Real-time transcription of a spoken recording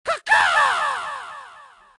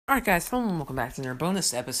Alright guys, hello and welcome back to another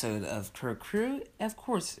bonus episode of Pro Crew. Of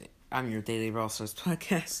course, I'm your daily Brawl Stars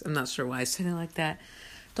podcast. I'm not sure why I said it like that.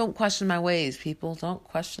 Don't question my ways, people. Don't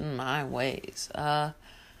question my ways.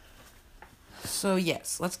 So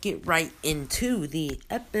yes, let's get right into the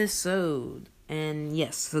episode. And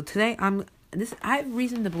yes, so today I have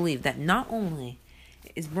reason to believe that not only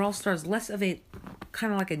is Brawl Stars less of a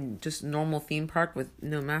kind of like a just normal theme park with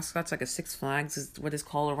no mascots, like a Six Flags is what it's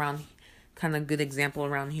called around. Kind of good example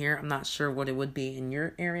around here. I'm not sure what it would be in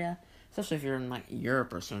your area, especially if you're in like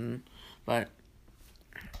Europe or something. But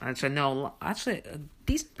actually, no. Actually, a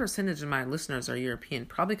decent percentage of my listeners are European.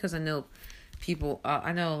 Probably because I know people.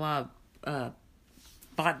 I know a lot of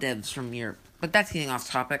bot devs from Europe. But that's getting off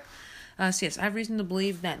topic. So yes, I have reason to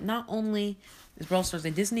believe that not only is Brawl Stars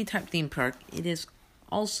a Disney type theme park, it is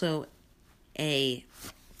also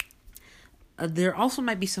there also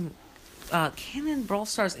might be some canon Brawl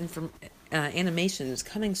Stars animations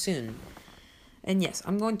coming soon. And yes,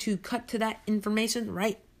 I'm going to cut to that information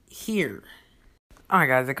right here. Alright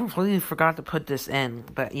guys, I completely forgot to put this in,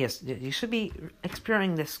 but yes, you should be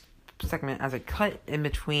experiencing this segment as a cut in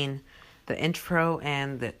between the intro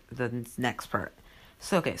and the next part.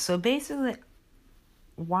 So basically,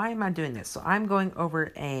 why am I doing this? So I'm going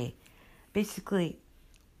over basically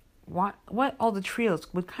what all the trios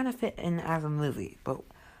would kind of fit in as a movie, but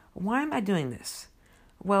why am I doing this?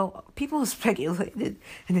 Well, people have speculated,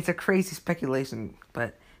 and it's a crazy speculation,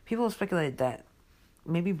 but people have speculated that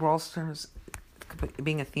maybe Brawl Stars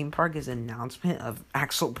being a theme park is an announcement of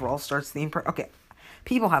actual Brawl Stars theme park. Okay,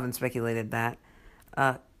 people haven't speculated that.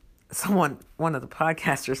 One of the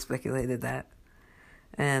podcasters speculated that,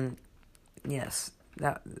 and yes,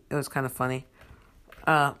 it was kind of funny.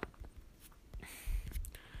 Yeah,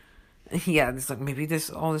 it's like maybe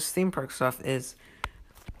all this theme park stuff is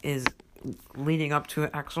leading up to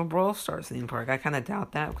an actual Brawl Stars theme park. I kind of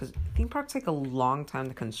doubt that because theme parks take a long time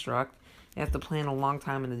to construct. You have to plan a long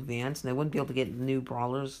time in advance, and they wouldn't be able to get new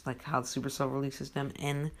brawlers like how Supercell releases them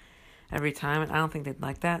in every time, and I don't think they'd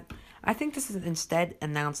like that. I think this is instead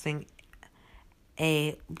announcing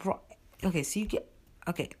the real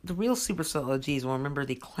Supercell OGs will remember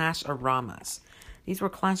the Clash-O-Ramas. These were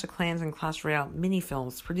Clash of Clans and Clash Royale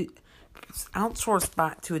mini-films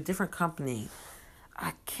outsourced to a different company.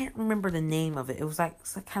 I can't remember the name of it. It was kind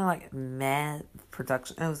of like Mad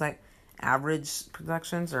Production. It was like Average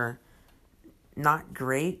Productions or Not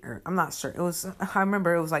Great, or I'm not sure. I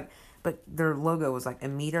remember it was like, but their logo was like a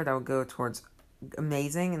meter that would go towards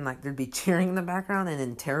amazing, and like there'd be cheering in the background, and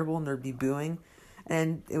then terrible, and there'd be booing,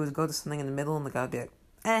 and it would go to something in the middle, and the guy would be like,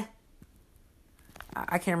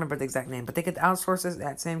 I can't remember the exact name, but they could outsource it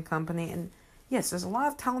that same company, and yes, there's a lot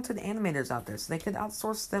of talented animators out there, so they could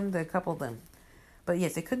outsource them to a couple of them. But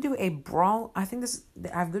yes, they could do a Brawl. I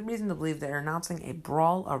have good reason to believe they're announcing a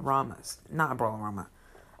Brawl-O-Ramas. Not a Brawl-O-Rama.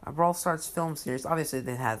 A Brawl Stars film series. Obviously,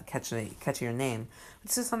 they have a catchier name.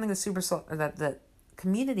 This is something that the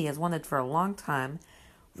community has wanted for a long time.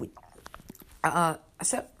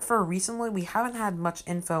 Except for recently, we haven't had much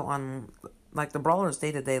info on like the Brawlers'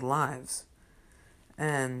 day-to-day lives.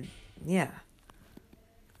 And yeah.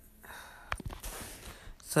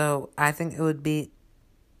 So I think it would be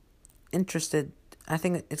I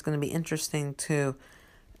think it's going to be interesting to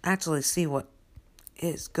actually see what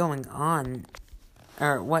is going on,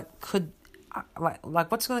 or what could,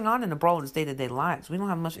 what's going on in the Brawlers' day-to-day lives. We don't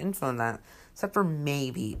have much info on that, except for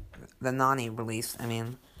maybe the Nani release. I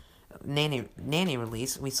mean, Nanny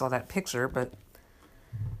release. We saw that picture, but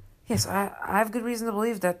yes, I have good reason to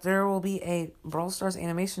believe that there will be a Brawl Stars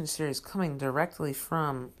animation series coming directly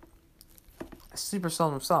from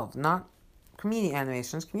Supercell themselves, not community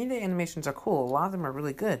animations. Community animations are cool. A lot of them are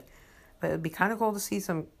really good. But it'd be kind of cool to see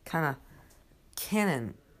some kind of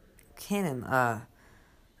canon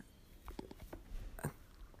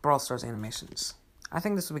Brawl Stars animations. I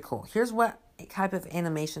think this would be cool. Here's what type of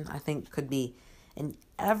animation I think could be in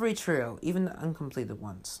every trio, even the uncompleted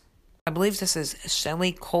ones. I believe this is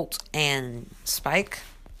Shelly, Colt, and Spike.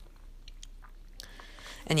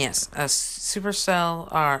 And yes,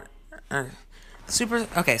 Supercell are...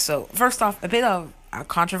 Okay, so first off, a bit of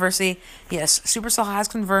controversy. Yes, Supercell has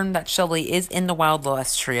confirmed that Shelly is in the Wild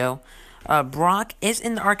West trio. Brock is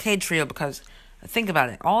in the Arcade trio because, think about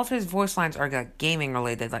it, all of his voice lines are like gaming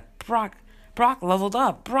related. Like, Brock leveled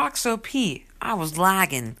up. Brock's OP. I was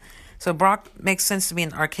lagging. So Brock makes sense to be in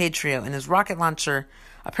the Arcade trio, and his rocket launcher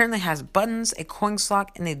apparently has buttons, a coin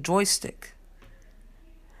slot, and a joystick.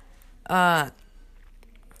 And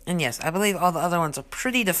yes, I believe all the other ones are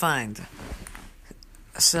pretty defined.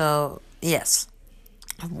 So, yes.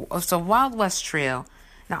 So, Wild West Trio.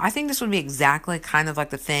 Now, I think this would be exactly kind of like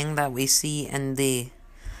the thing that we see in the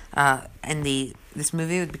in this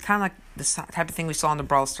movie. It would be kind of like the type of thing we saw in the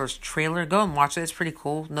Brawl Stars trailer. Go and watch it. It's pretty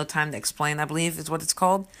cool. No Time to Explain, I believe, is what it's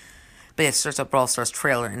called. But yeah, search up Brawl Stars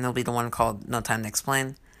trailer, and there'll be the one called No Time to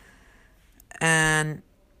Explain. And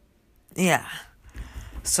yeah,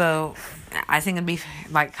 so I think it'd be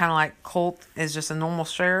like kind of like Colt is just a normal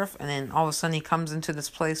sheriff, and then all of a sudden he comes into this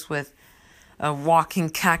place with walking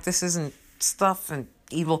cactuses and stuff, and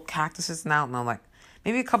evil cactuses. And I don't know, like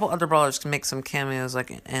maybe a couple other brawlers can make some cameos,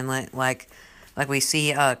 and like we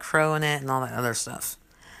see Crow in it and all that other stuff.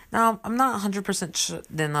 Now I'm not 100% sure.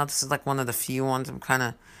 Then this is like one of the few ones I'm kind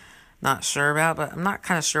of not sure about, but I'm not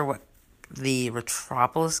kind of sure what the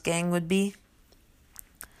Retropolis gang would be.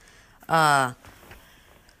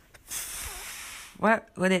 What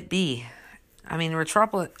would it be? I mean,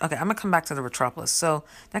 Retropolis. Okay, I'm gonna come back to the Retropolis. So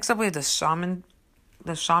next up we have the Shaman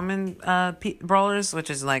brawlers, which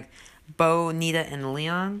is like Bo, Nita, and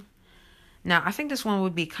Leon. Now I think this one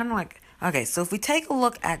would be kind of like, okay. So if we take a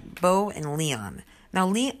look at Bo and Leon,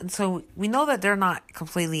 now so we know that they're not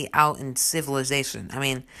completely out in civilization. I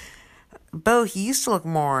mean, Bo, he used to look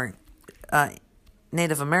more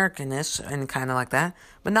Native Americanish and kind of like that,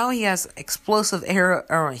 but now he has explosive arrow,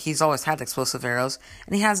 or he's always had explosive arrows,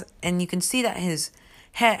 and you can see that his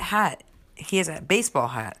hat, he has a baseball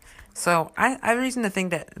hat. So I have reason to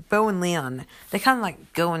think that Bo and Leon, they kind of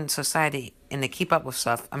like go in society and they keep up with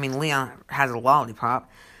stuff. I mean, Leon has a lollipop,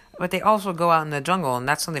 but they also go out in the jungle, and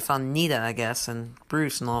that's when they found Nita, I guess, and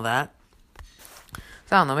Bruce and all that.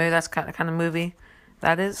 So I don't know, maybe that's kind of movie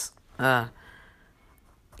that is.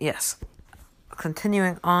 Yes.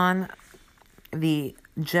 Continuing on, the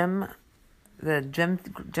gem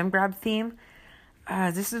grab theme.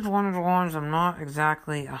 This is one of the ones I'm not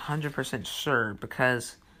exactly 100% sure,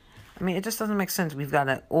 because I mean, it just doesn't make sense. We've got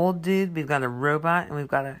an old dude, we've got a robot, and we've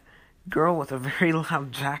got a girl with a very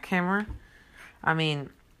loud jackhammer. I mean,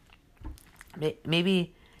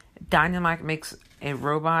 maybe Dynamite makes a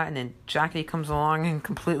robot, and then Jackie comes along and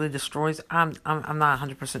completely destroys. I'm not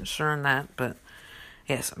 100% sure on that, but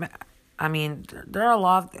yes, I mean, there are a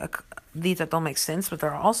lot of these that don't make sense, but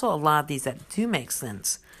there are also a lot of these that do make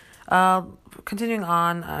sense. Continuing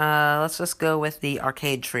on, let's just go with the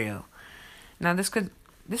arcade trio. Now, this could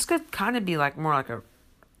kind of be like more like a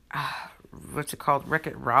what's it called,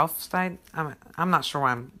 Wreck-It Ralph style. I'm not sure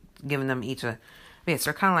why I'm giving them each a. But yes,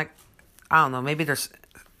 they're kind of like, I don't know, maybe they're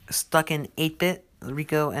stuck in 8-bit.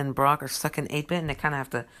 Rico and Brock are stuck in 8-bit, and they kind of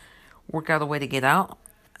have to work out a way to get out.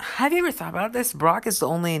 Have you ever thought about this? Brock is the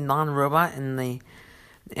only non-robot in the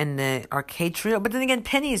arcade trio, but then again,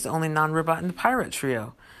 Penny is the only non-robot in the pirate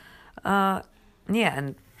trio. Yeah,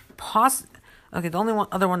 and okay, the only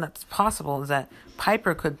other one that's possible is that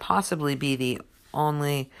Piper could possibly be the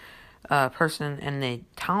only person in the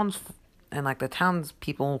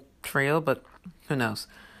townspeople trio, but who knows?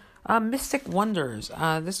 Mystic Wonders.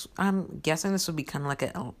 This I'm guessing this would be kind of like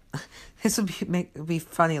this would be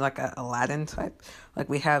funny, like a Aladdin type. Like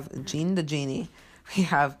we have Gene the Genie, we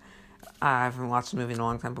have I haven't watched the movie in a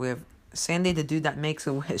long time, but we have Sandy the dude that makes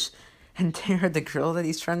a wish, and Tara the girl that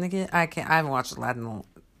he's trying to get. I haven't watched Aladdin.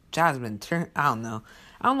 Jasmine, I don't know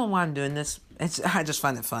why I'm doing this. I just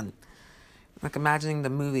find it fun, like imagining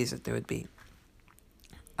the movies that there would be.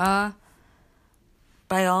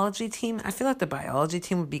 Biology team. I feel like the biology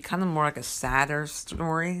team would be kind of more like a sadder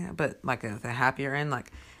story, but like a happier end,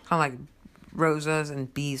 like kind of like Rosa's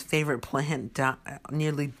and Bee's favorite plant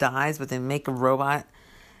nearly dies, but they make a robot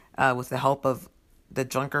with the help of the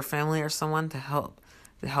Junker family or someone to help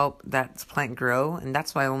that plant grow, and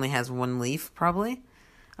that's why it only has one leaf, probably.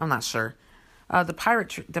 I'm not sure. The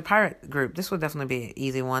pirate group. This would definitely be an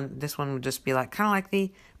easy one. This one would just be like kind of like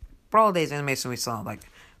the Brawl Days animation we saw, like.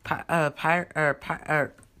 Penny,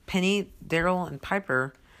 Daryl, and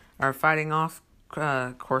Piper are fighting off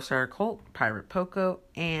Corsair Colt, Pirate Poco,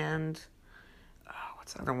 and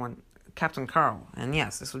what's the other one? Captain Carl. And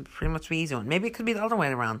yes, this would pretty much be an easy one. Maybe it could be the other way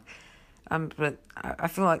around. But I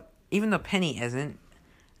feel like even though Penny isn't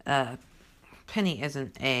a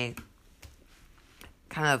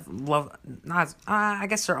kind of love. Not. I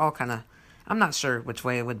guess they're all kind of. I'm not sure which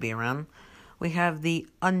way it would be around. We have the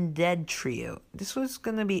Undead Trio. This is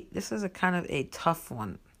a kind of a tough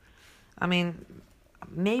one. I mean,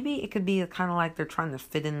 maybe it could be kind of like they're trying to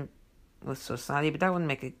fit in with society, but that wouldn't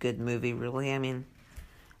make a good movie, really. I mean,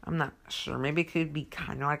 I'm not sure. Maybe it could be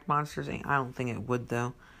kind of like Monsters, Inc. I don't think it would,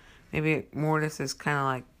 though. Maybe Mortis is kind of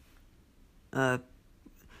like,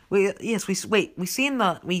 we see in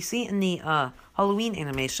the Halloween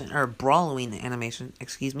animation, or Brawloween animation,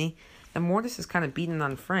 excuse me, that Mortis is kind of beating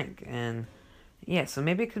on Frank, and yeah, so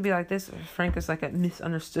maybe it could be like this. Frank is like a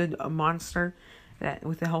misunderstood monster, that,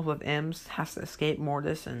 with the help of Ems, has to escape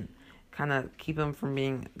Mortis and kind of keep him from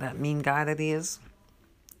being that mean guy that he is.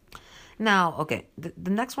 Now, okay,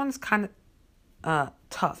 the next one is kind of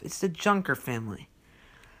tough. It's the Junker family.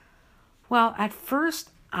 Well, at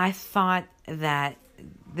first, I thought that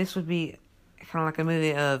this would be kind of like a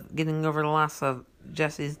movie of getting over the loss of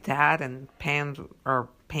Jesse's dad and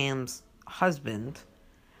Pam's husband.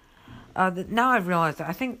 Now I've realized that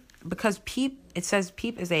I think because it says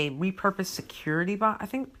Peep is a repurposed security bot. I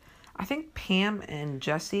think Pam and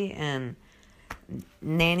Jesse and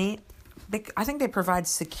Nanny, I think they provide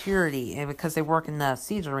security, and because they work in the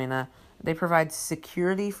Siege Arena, they provide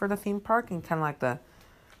security for the theme park and kind of like the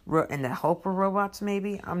helper robots.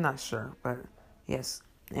 Maybe, I'm not sure, but yes,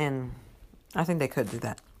 and I think they could do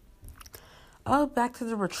that. Back to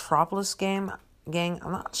the Retropolis gang.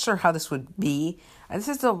 I'm not sure how this would be. This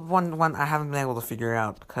is the one I haven't been able to figure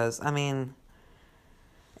out because, I mean,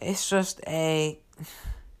 it's just a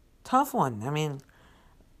tough one. I mean,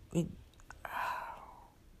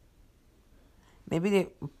 maybe they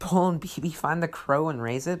pull and BB find the Crow and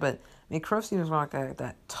raise it, but I mean, Crow seems more like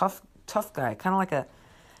that tough guy, kind of like a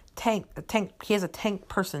tank. He has a tank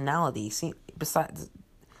personality. See, despite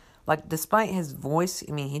his voice,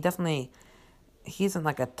 I mean, he isn't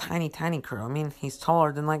like a tiny Crow. I mean, he's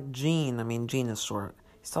taller than like Gene. I mean, Gene is short.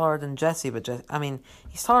 He's taller than Jesse, but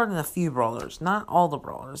he's taller than a few brawlers. Not all the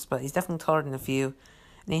brawlers, but he's definitely taller than a few.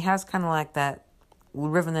 And he has kind of like that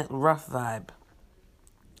Revenant rough vibe.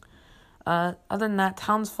 Other than that,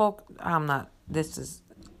 townsfolk,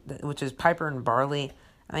 which is Piper and Barley.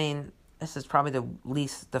 I mean, this is probably the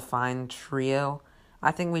least defined trio.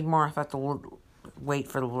 I think we'd more have to wait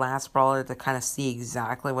for the last brawler to kind of see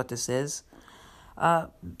exactly what this is.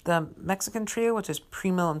 The Mexican trio, which is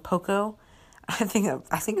Primo and Poco. I think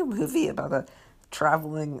a movie about a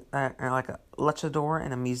traveling like a luchador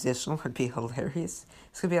and a musician would be hilarious.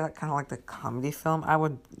 This could be kind of like the comedy film. That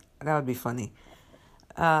would be funny.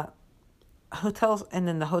 Hotels, and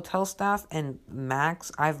then the hotel staff and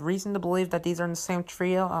Max. I have reason to believe that these are in the same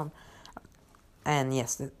trio. And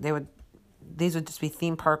yes, these would just be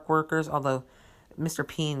theme park workers. Although Mr.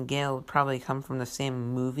 P and Gale would probably come from the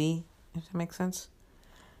same movie, if that makes sense.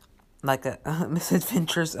 Like a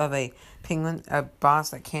misadventures of a penguin, a boss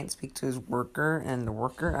that can't speak to his worker and the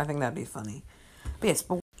worker. I think that'd be funny. But yes,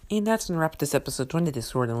 and that's going to wrap this episode. Join the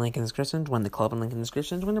Discord and link in the description. Join the club and link in the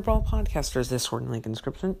description. Join the Brawl Podcasters Discord and link in the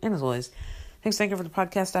description. And as always, thanks to Anchor for the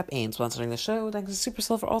podcast app and sponsoring the show. Thanks to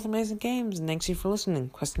Supercell for all the amazing games. And thanks you for listening.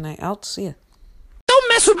 Quest Night out. See ya. Don't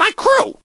mess with my crew!